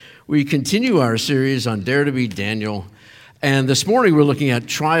We continue our series on Dare to be Daniel, and this morning we're looking at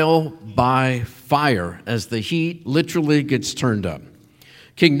trial by fire as the heat literally gets turned up.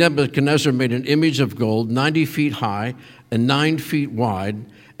 King Nebuchadnezzar made an image of gold 90 feet high and 9 feet wide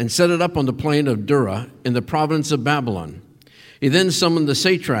and set it up on the plain of Dura in the province of Babylon. He then summoned the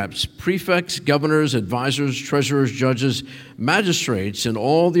satraps, prefects, governors, advisors, treasurers, judges, magistrates, and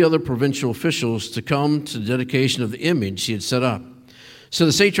all the other provincial officials to come to the dedication of the image he had set up. So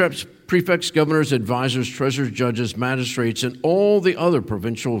the satraps, prefects, governors, advisors, treasurers, judges, magistrates, and all the other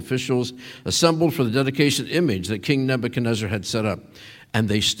provincial officials assembled for the dedication of the image that King Nebuchadnezzar had set up, and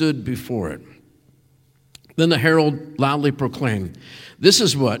they stood before it. Then the herald loudly proclaimed, "This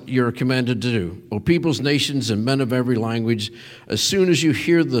is what you're commanded to do, O peoples, nations, and men of every language. As soon as you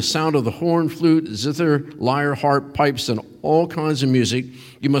hear the sound of the horn, flute, zither, lyre, harp, pipes, and all kinds of music,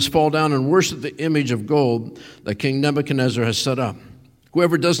 you must fall down and worship the image of gold that King Nebuchadnezzar has set up.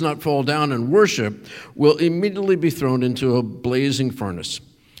 Whoever does not fall down and worship will immediately be thrown into a blazing furnace."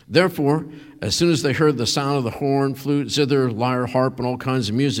 Therefore, as soon as they heard the sound of the horn, flute, zither, lyre, harp, and all kinds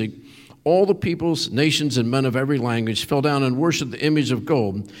of music, all the peoples, nations, and men of every language fell down and worshiped the image of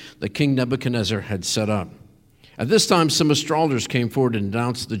gold that King Nebuchadnezzar had set up. At this time, some astrologers came forward and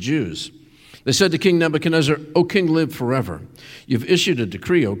denounced the Jews. They said to King Nebuchadnezzar, "O king, live forever. You've issued a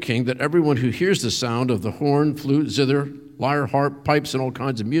decree, O king, that everyone who hears the sound of the horn, flute, zither, lyre, harp, pipes, and all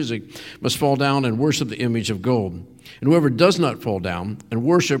kinds of music must fall down and worship the image of gold. And whoever does not fall down and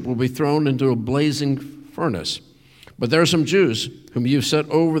worship will be thrown into a blazing furnace. But there are some Jews whom you've set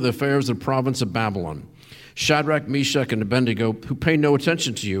over the affairs of the province of Babylon, Shadrach, Meshach, and Abednego, who pay no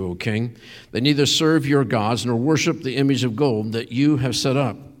attention to you, O king. They neither serve your gods nor worship the image of gold that you have set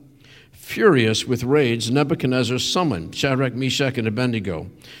up." Furious with rage, Nebuchadnezzar summoned Shadrach, Meshach, and Abednego.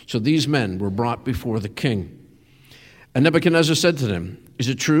 So these men were brought before the king. And Nebuchadnezzar said to them, "Is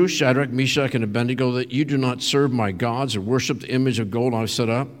it true, Shadrach, Meshach, and Abednego, that you do not serve my gods or worship the image of gold I've set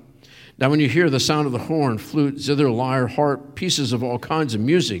up? Now when you hear the sound of the horn, flute, zither, lyre, harp, pieces of all kinds of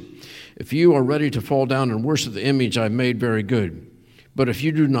music, if you are ready to fall down and worship the image I've made, very good. But if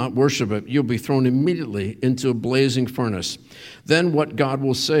you do not worship it, you'll be thrown immediately into a blazing furnace. Then what God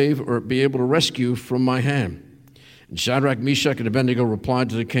will save or be able to rescue from my hand?" And Shadrach, Meshach, and Abednego replied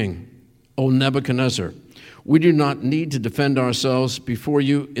to the king, "O Nebuchadnezzar, we do not need to defend ourselves before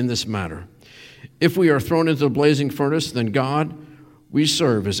you in this matter. If we are thrown into the blazing furnace, then God we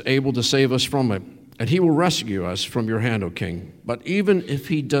serve is able to save us from it, and he will rescue us from your hand, O king. But even if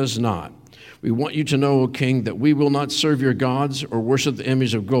he does not, we want you to know, O king, that we will not serve your gods or worship the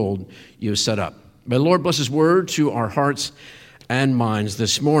image of gold you have set up." May the Lord bless his word to our hearts and minds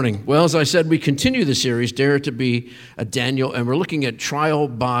this morning. Well, as I said, we continue the series, Dare to be a Daniel, and we're looking at trial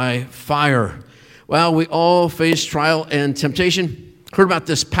by fire. Well, we all face trial and temptation. Heard about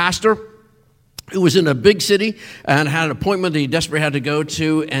this pastor who was in a big city and had an appointment that he desperately had to go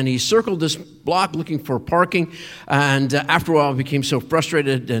to, and he circled this block looking for parking, and after a while he became so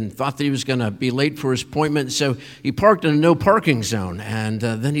frustrated and thought that he was going to be late for his appointment, so he parked in a no parking zone, and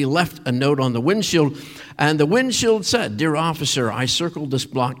then he left a note on the windshield, and the windshield said, "Dear officer, I circled this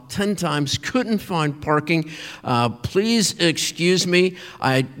block 10 times, couldn't find parking. Please excuse me.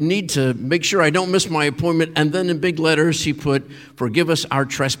 I need to make sure I don't miss my appointment." And then in big letters he put, "Forgive us our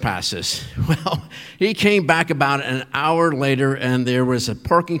trespasses." Well, he came back about an hour later, and there was a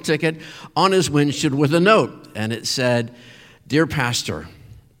parking ticket on his windshield with a note, and it said, "Dear pastor,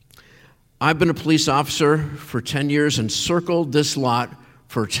 I've been a police officer for 10 years and circled this lot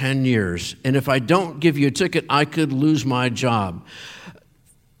for 10 years. And if I don't give you a ticket, I could lose my job.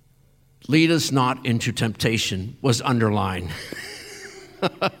 Lead us not into temptation," was underlined.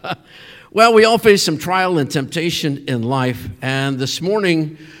 Well, we all face some trial and temptation in life, and this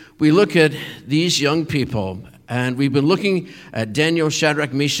morning we look at these young people, and we've been looking at Daniel,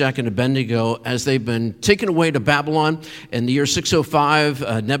 Shadrach, Meshach, and Abednego as they've been taken away to Babylon. In the year 605,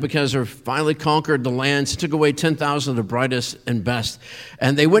 Nebuchadnezzar finally conquered the lands. He took away 10,000 of the brightest and best.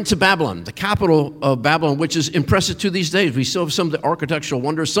 And they went to Babylon, the capital of Babylon, which is impressive to these days. We still have some of the architectural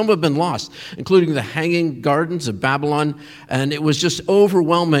wonders. Some have been lost, including the Hanging Gardens of Babylon. And it was just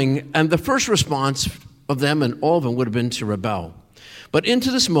overwhelming. And the first response of them, and all of them, would have been to rebel. But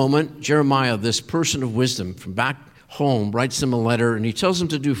into this moment, Jeremiah, this person of wisdom from back home, writes them a letter, and he tells them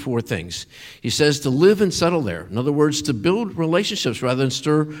to do 4 things. He says to live and settle there. In other words, to build relationships rather than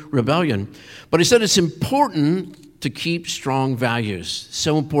stir rebellion. But he said it's important to keep strong values.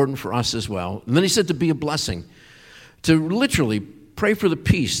 So important for us as well. And then he said to be a blessing. To literally pray for the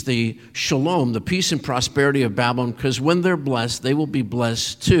peace, the shalom, the peace and prosperity of Babylon, because when they're blessed, they will be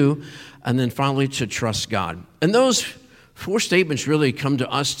blessed too. And then finally, to trust God. And those 4 statements really come to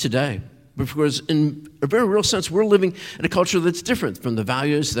us today. Because in a very real sense, we're living in a culture that's different from the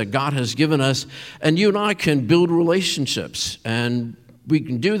values that God has given us. And you and I can build relationships. And we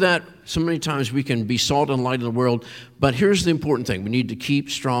can do that. So many times we can be salt and light in the world. But here's the important thing. We need to keep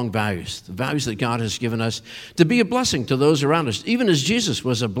strong values. The values that God has given us to be a blessing to those around us. Even as Jesus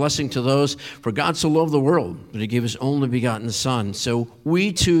was a blessing to those. For God so loved the world that he gave his only begotten Son. So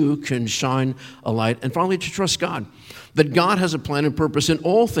we too can shine a light. And finally, to trust God. That God has a plan and purpose in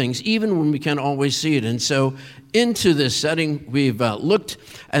all things, even when we can't always see it. And so into this setting, we've looked.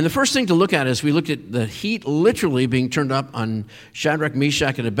 And the first thing to look at is we looked at the heat literally being turned up on Shadrach,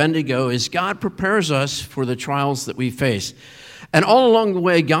 Meshach, and Abednego as God prepares us for the trials that we face. And all along the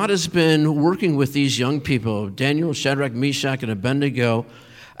way, God has been working with these young people, Daniel, Shadrach, Meshach, and Abednego.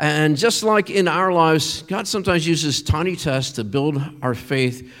 And just like in our lives, God sometimes uses tiny tests to build our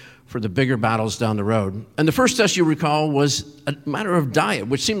faith for the bigger battles down the road. And the first test you recall was a matter of diet,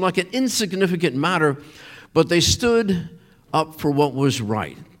 which seemed like an insignificant matter, but they stood up for what was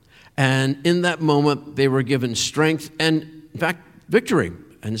right. And in that moment, they were given strength and, in fact, victory.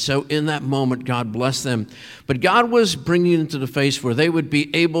 And so in that moment, God blessed them. But God was bringing them to the face where they would be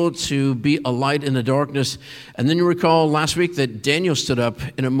able to be a light in the darkness. And then you recall last week that Daniel stood up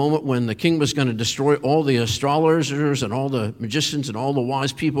in a moment when the king was going to destroy all the astrologers and all the magicians and all the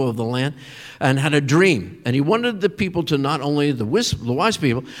wise people of the land, and had a dream. And he wanted the people to not only, the wise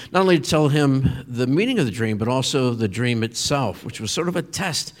people, not only to tell him the meaning of the dream, but also the dream itself, which was sort of a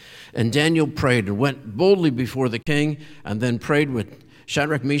test. And Daniel prayed and went boldly before the king and then prayed with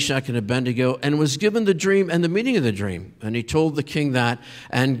Shadrach, Meshach, and Abednego, and was given the dream and the meaning of the dream. And he told the king that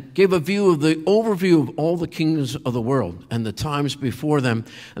and gave a view of the overview of all the kingdoms of the world and the times before them,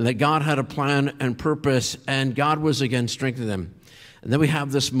 and that God had a plan and purpose, and God was again strengthening them. And then we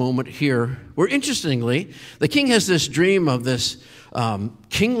have this moment here where, interestingly, the king has this dream of this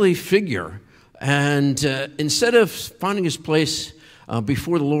kingly figure, and instead of finding his place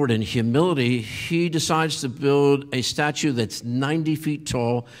before the Lord in humility, he decides to build a statue that's 90 feet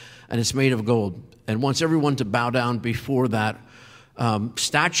tall, and it's made of gold, and wants everyone to bow down before that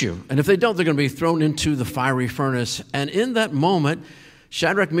statue. And if they don't, they're going to be thrown into the fiery furnace. And in that moment,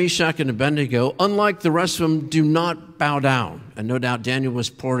 Shadrach, Meshach, and Abednego, unlike the rest of them, do not bow down. And no doubt Daniel was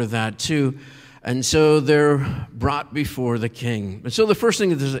part of that too. And so they're brought before the king. And so the first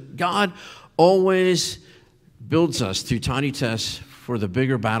thing is that God always builds us through tiny tests for the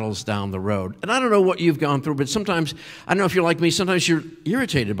bigger battles down the road. And I don't know what you've gone through, but sometimes, I don't know if you're like me, sometimes you're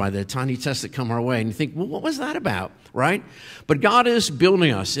irritated by the tiny tests that come our way, and you think, well, what was that about, right? But God is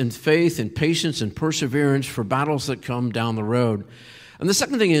building us in faith and patience and perseverance for battles that come down the road. And the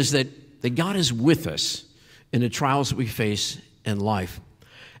second thing is that God is with us in the trials that we face in life.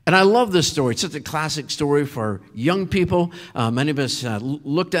 And I love this story. It's such a classic story for young people. Many of us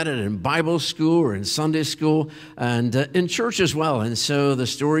looked at it in Bible school or in Sunday school and in church as well. And so the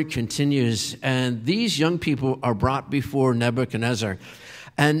story continues. And these young people are brought before Nebuchadnezzar.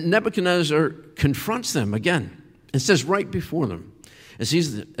 And Nebuchadnezzar confronts them again. It says right before them,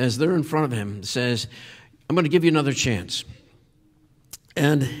 as they're in front of him, it says, I'm going to give you another chance.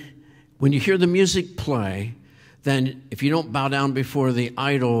 And when you hear the music play, then if you don't bow down before the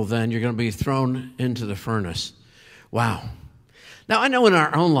idol, then you're going to be thrown into the furnace. Wow. Now, I know in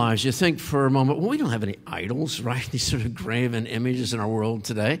our own lives, you think for a moment, well, we don't have any idols, right? These sort of graven images in our world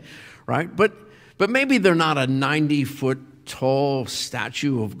today, right? But maybe they're not a 90-foot tall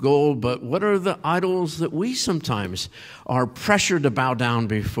statue of gold, but what are the idols that we sometimes are pressured to bow down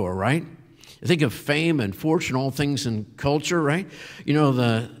before, right? You think of fame and fortune, all things in culture, right? You know,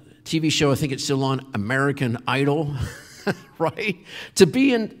 the TV show, I think it's still on, American Idol, right? To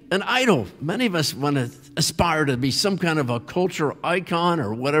be an idol. Many of us want to aspire to be some kind of a cultural icon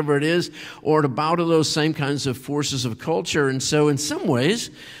or whatever it is, or to bow to those same kinds of forces of culture. And so in some ways,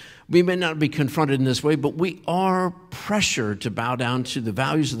 we may not be confronted in this way, but we are pressured to bow down to the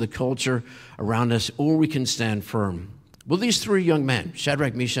values of the culture around us, or we can stand firm. Well, these three young men,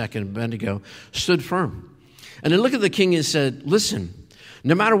 Shadrach, Meshach, and Abednego, stood firm. And they looked at the king and said, listen,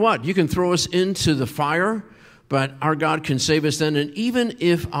 no matter what, you can throw us into the fire, but our God can save us then. And even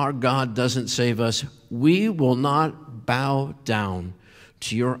if our God doesn't save us, we will not bow down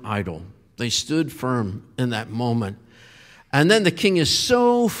to your idol. They stood firm in that moment. And then the king is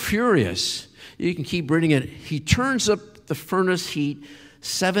so furious, you can keep reading it, he turns up the furnace heat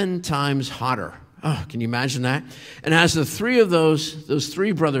 7 times hotter. Oh, can you imagine that? And has the three of those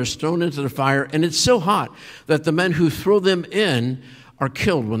three brothers thrown into the fire, and it's so hot that the men who throw them in are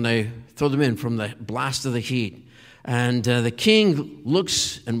killed when they throw them in from the blast of the heat. And the king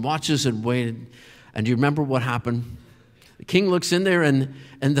looks and watches and waited. And do you remember what happened? The king looks in there, and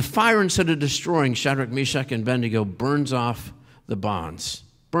the fire, instead of destroying Shadrach, Meshach, and Abednego, burns off the bonds,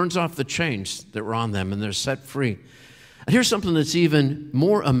 burns off the chains that were on them, and they're set free. And here's something that's even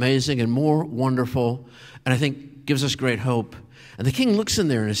more amazing and more wonderful, and I think gives us great hope. And the king looks in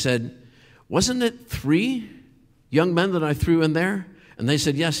there and he said, wasn't it 3 young men that I threw in there? And they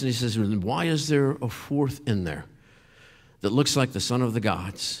said, yes. And he says, why is there a 4th in there that looks like the son of the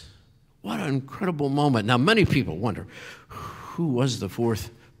gods? What an incredible moment. Now, many people wonder, who was the 4th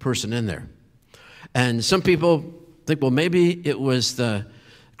person in there? And some people think, well, maybe it was the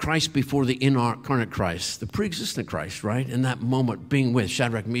Christ before the incarnate Christ, the pre-existent Christ, right? In that moment, being with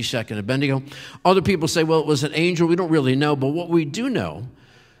Shadrach, Meshach, and Abednego. Other people say, well, it was an angel. We don't really know. But what we do know,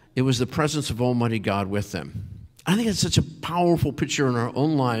 it was the presence of Almighty God with them. I think it's such a powerful picture in our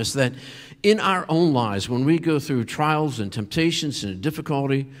own lives, that in our own lives, when we go through trials and temptations and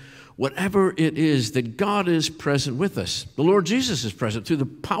difficulty, whatever it is, that God is present with us. The Lord Jesus is present through the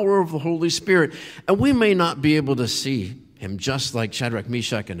power of the Holy Spirit. And we may not be able to see him just like Shadrach,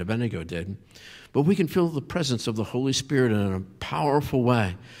 Meshach, and Abednego did, but we can feel the presence of the Holy Spirit in a powerful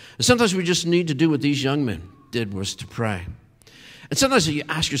way. And sometimes we just need to do what these young men did, was to pray. And sometimes you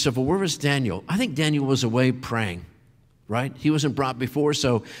ask yourself, well, where was Daniel? I think Daniel was away praying, right? He wasn't brought before,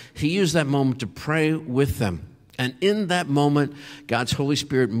 so he used that moment to pray with them. And in that moment, God's Holy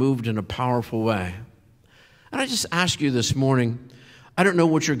Spirit moved in a powerful way. And I just ask you this morning, I don't know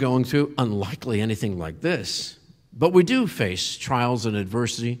what you're going through, unlikely anything like this, but we do face trials and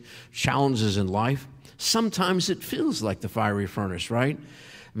adversity, challenges in life. Sometimes it feels like the fiery furnace, right?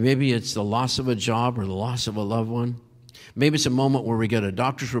 Maybe it's the loss of a job or the loss of a loved one. Maybe it's a moment where we get a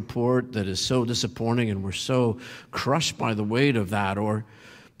doctor's report that is so disappointing and we're so crushed by the weight of that. Or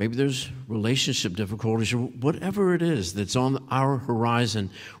maybe there's relationship difficulties, or whatever it is that's on our horizon.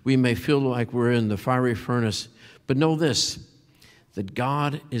 We may feel like we're in the fiery furnace. But know this, that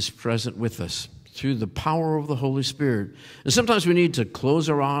God is present with us through the power of the Holy Spirit. And sometimes we need to close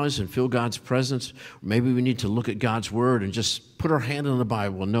our eyes and feel God's presence. Maybe we need to look at God's Word and just put our hand on the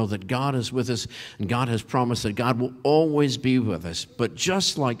Bible and know that God is with us, and God has promised that God will always be with us. But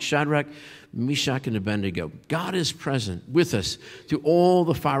just like Shadrach, Meshach, and Abednego, God is present with us through all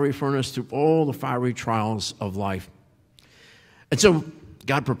the fiery furnace, through all the fiery trials of life. And so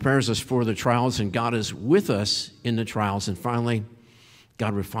God prepares us for the trials, and God is with us in the trials. And finally,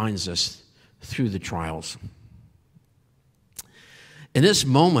 God refines us through the trials. In this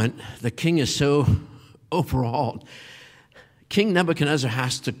moment, the king is so overawed. King Nebuchadnezzar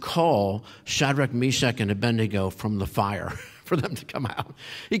has to call Shadrach, Meshach, and Abednego from the fire for them to come out.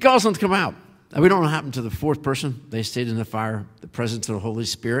 He calls them to come out. And we don't know what happened to the 4th person. They stayed in the fire, the presence of the Holy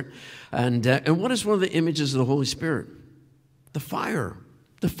Spirit. And what is one of the images of the Holy Spirit? The fire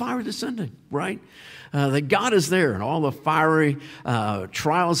descending, right? That God is there in all the fiery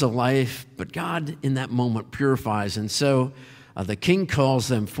trials of life, but God in that moment purifies. And so the king calls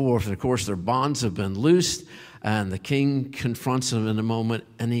them forth. And of course, their bonds have been loosed, and the king confronts them in a moment,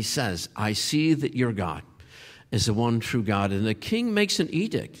 and he says, I see that your God is the one true God. And the king makes an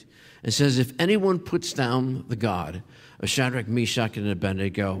edict and says, if anyone puts down the God of Shadrach, Meshach, and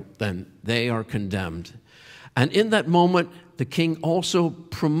Abednego, then they are condemned. And in that moment, the king also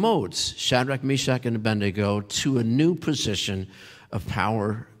promotes Shadrach, Meshach, and Abednego to a new position of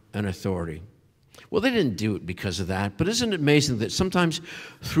power and authority. Well, they didn't do it because of that, but isn't it amazing that sometimes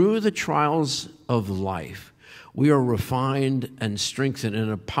through the trials of life, we are refined and strengthened in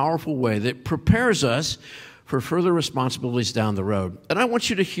a powerful way that prepares us for further responsibilities down the road. And I want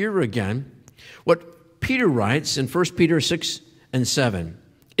you to hear again what Peter writes in 1 Peter 6 and 7.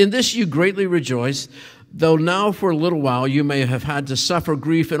 In this you greatly rejoice, though now for a little while you may have had to suffer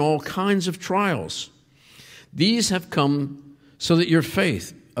grief in all kinds of trials. These have come so that your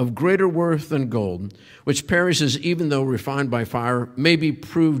faith, of greater worth than gold, which perishes even though refined by fire, may be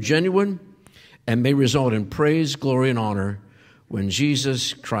proved genuine and may result in praise, glory, and honor when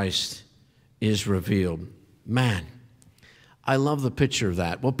Jesus Christ is revealed. Man, I love the picture of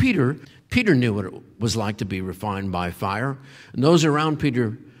that. Well, Peter knew what it was like to be refined by fire, and those around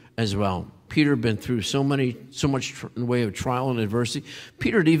Peter as well. Peter had been through so much in the way of trial and adversity.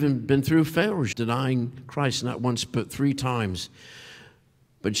 Peter had even been through failures, denying Christ not once but 3 times.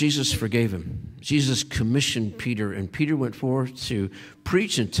 But Jesus forgave him. Jesus commissioned Peter, and Peter went forth to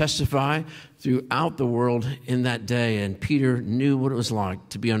preach and testify throughout the world in that day. And Peter knew what it was like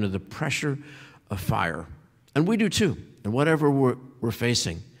to be under the pressure of fire. And we do too, and whatever we're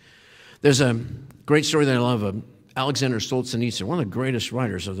facing. There's a great story that I love of Alexander Solzhenitsyn, one of the greatest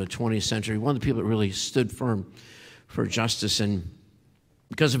writers of the 20th century, one of the people that really stood firm for justice. And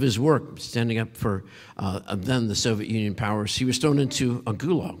because of his work standing up for then the Soviet Union powers. He was thrown into a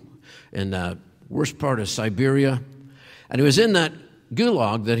gulag in the worst part of Siberia. And it was in that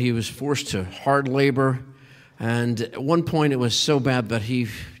gulag that he was forced to hard labor. And at one point it was so bad that he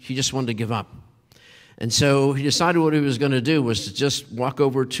just wanted to give up. And so he decided what he was going to do was to just walk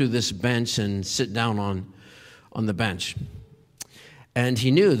over to this bench and sit down on the bench. And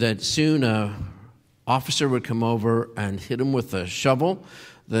he knew that soon an officer would come over and hit him with a shovel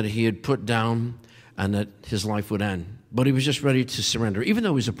that he had put down and that his life would end. But he was just ready to surrender, even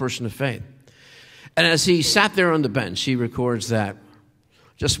though he was a person of faith. And as he sat there on the bench, he records that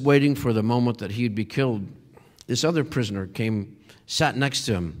just waiting for the moment that he'd be killed, this other prisoner sat next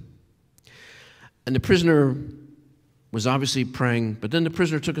to him. And the prisoner was obviously praying, but then the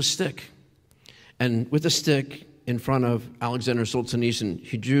prisoner took a stick. And with a stick in front of Alexander Solzhenitsyn,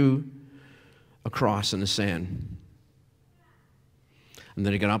 he drew a cross in the sand. And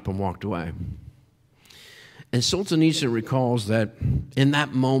then he got up and walked away. And Solzhenitsyn recalls that in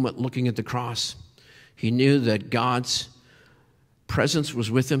that moment, looking at the cross, he knew that God's presence was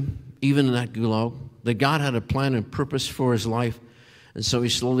with him, even in that gulag, that God had a plan and purpose for his life. And so he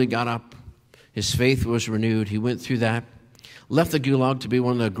slowly got up. His faith was renewed. He went through that, left the gulag to be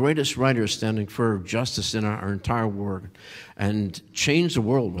one of the greatest writers standing for justice in our entire world, and changed the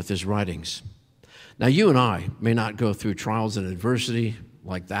world with his writings. Now, you and I may not go through trials and adversity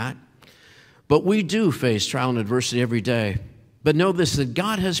like that, but we do face trial and adversity every day. But know this, that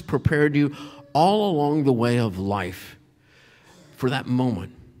God has prepared you all along the way of life for that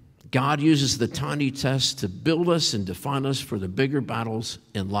moment. God uses the tiny tests to build us and define us for the bigger battles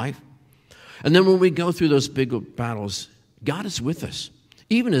in life. And then when we go through those big battles, God is with us.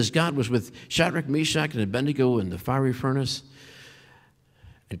 Even as God was with Shadrach, Meshach, and Abednego in the fiery furnace,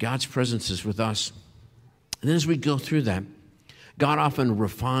 and God's presence is with us. And then as we go through that, God often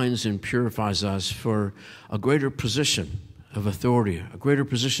refines and purifies us for a greater position of authority, a greater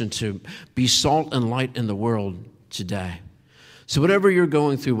position to be salt and light in the world today. So whatever you're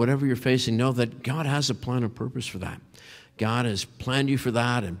going through, whatever you're facing, know that God has a plan and purpose for that. God has planned you for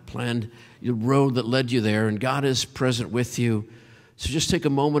that and planned the road that led you there, and God is present with you. So just take a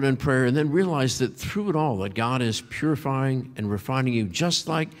moment in prayer and then realize that through it all, that God is purifying and refining you just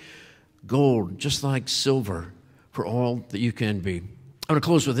like gold, just like silver, for all that you can be. I want to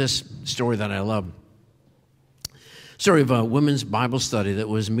close with this story that I love. Story of a women's Bible study that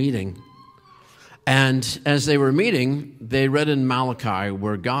was meeting. And as they were meeting, they read in Malachi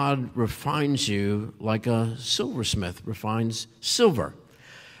where God refines you like a silversmith refines silver.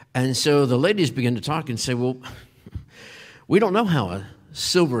 And so the ladies began to talk and say, well, we don't know how a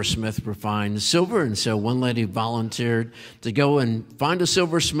silversmith refines silver. And so one lady volunteered to go and find a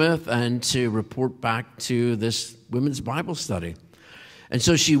silversmith and to report back to this women's Bible study. And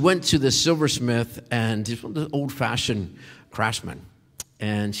so she went to the silversmith, and he's one of the old-fashioned craftsmen.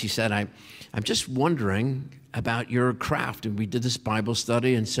 And she said, I'm just wondering about your craft. And we did this Bible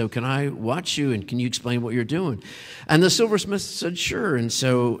study, and so can I watch you, and can you explain what you're doing? And the silversmith said, sure. And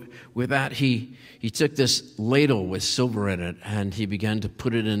so with that, he took this ladle with silver in it, and he began to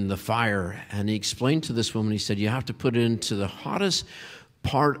put it in the fire. And he explained to this woman, he said, you have to put it into the hottest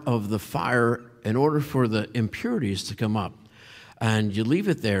part of the fire in order for the impurities to come up. And you leave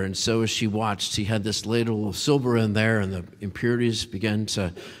it there. And so as she watched, he had this ladle of silver in there, and the impurities began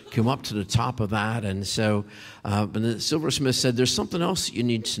to come up to the top of that. And so and the silversmith said, there's something else you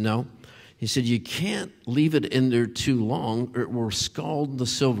need to know. He said, you can't leave it in there too long, or it will scald the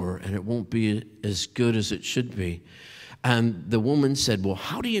silver, and it won't be as good as it should be. And the woman said, well,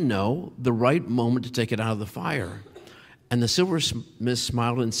 how do you know the right moment to take it out of the fire? And the silversmith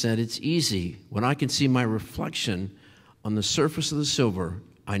smiled and said, it's easy. When I can see my reflection on the surface of the silver,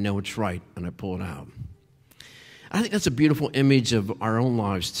 I know it's right, and I pull it out. I think that's a beautiful image of our own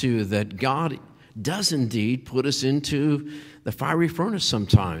lives, too, that God does indeed put us into the fiery furnace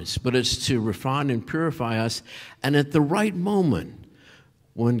sometimes, but it's to refine and purify us. And at the right moment,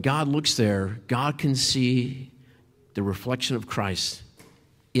 when God looks there, God can see the reflection of Christ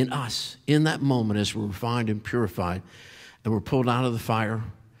in us, in that moment as we're refined and purified, and we're pulled out of the fire,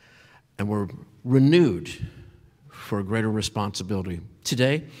 and we're renewed for a greater responsibility.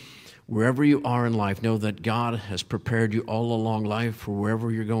 Today, wherever you are in life, know that God has prepared you all along life for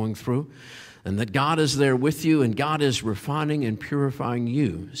wherever you're going through, and that God is there with you, and God is refining and purifying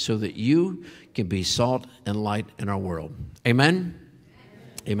you so that you can be salt and light in our world. Amen?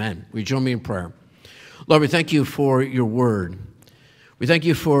 Amen. Will you join me in prayer? Lord, we thank you for your word. We thank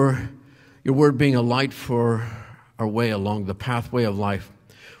you for your word being a light for our way along the pathway of life.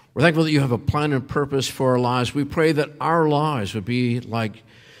 We're thankful that you have a plan and purpose for our lives. We pray that our lives would be like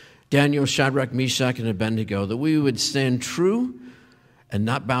Daniel, Shadrach, Meshach, and Abednego, that we would stand true and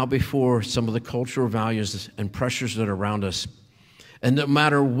not bow before some of the cultural values and pressures that are around us. And no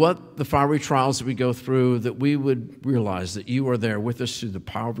matter what the fiery trials that we go through, that we would realize that you are there with us through the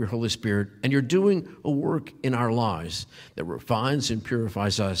power of your Holy Spirit, and you're doing a work in our lives that refines and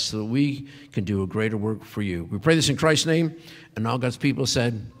purifies us so that we can do a greater work for you. We pray this in Christ's name, and all God's people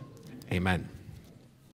said, amen.